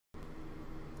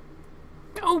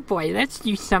Oh boy, let's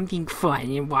do something fun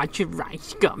and watch a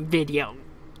Rice Gum video.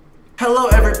 Hello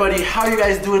everybody, how you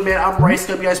guys doing, man? I'm Rice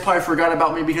Gum. You guys probably forgot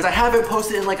about me because I haven't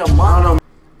posted in like a month.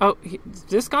 Oh,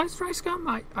 this guy's Rice Gum?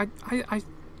 I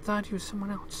thought he was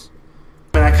someone else.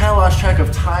 Man, I kind of lost track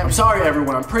of time. I'm sorry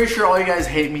everyone, I'm pretty sure all you guys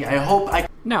hate me. I hope I...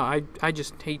 No, I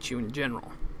just hate you in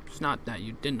general. It's not that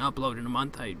you didn't upload in a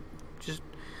month, I just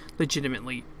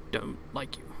legitimately don't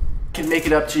like you. Can make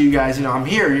it up to you guys, you know, I'm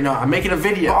here, you know, I'm making a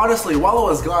video. But honestly, while I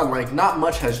was gone, like, not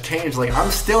much has changed. Like, I'm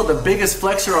still the biggest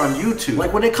flexer on YouTube.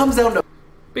 Like, when it comes down to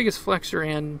biggest flexer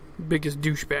and biggest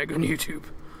douchebag on YouTube.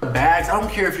 Bags, I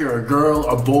don't care if you're a girl,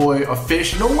 a boy, a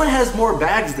fish, no one has more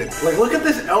bags than me. Like, look at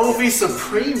this LV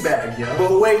Supreme bag, yo.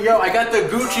 But wait, yo, I got the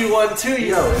Gucci one too,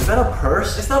 yo. Is that a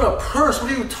purse? It's not a purse,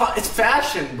 what are you talking? It's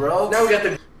fashion, bro. Now we got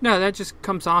the... No, that just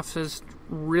comes off as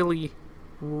really,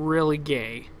 really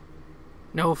gay.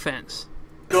 No offense.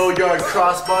 Go Yard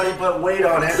crossbody, but wait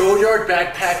on it. Go Yard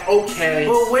backpack, okay.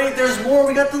 But wait, there's more.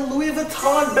 We got the Louis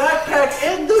Vuitton backpack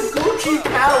and the Gucci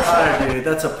pouch. Alright, dude,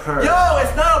 that's a purse. Yo,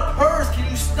 it's not a purse. Can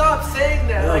you stop saying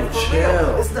that? Yo, like, for chill.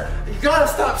 real. It's not, you gotta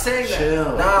stop saying Chill.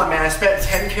 that. Nah, man, I spent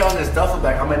 10K on this duffel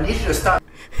bag. I'm gonna need you to stop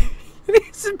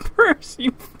It's a purse,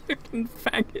 you fucking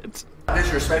faggot.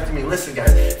 disrespecting me. Listen,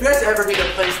 guys, if you guys ever need a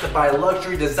place to buy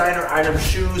luxury designer items,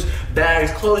 shoes,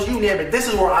 bags, clothes, you name it, this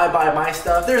is where I buy my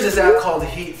stuff. There's this app called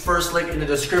Heat, first link in the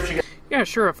description. Yeah,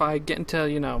 sure, if I get into,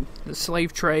 you know, the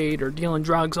slave trade or dealing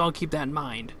drugs, I'll keep that in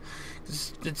mind.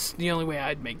 It's the only way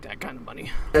I'd make that kind of money.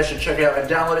 You guys should check it out and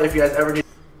download it if you guys ever need.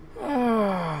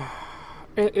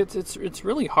 It's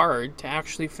really hard to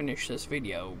actually finish this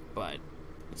video, but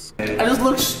I just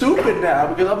look stupid now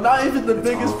because I'm not even the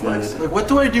biggest flex. Like, what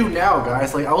do I do now,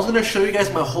 guys? Like, I was gonna show you guys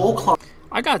my whole closet.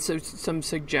 I got some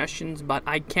suggestions, but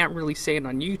I can't really say it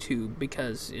on YouTube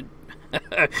because it,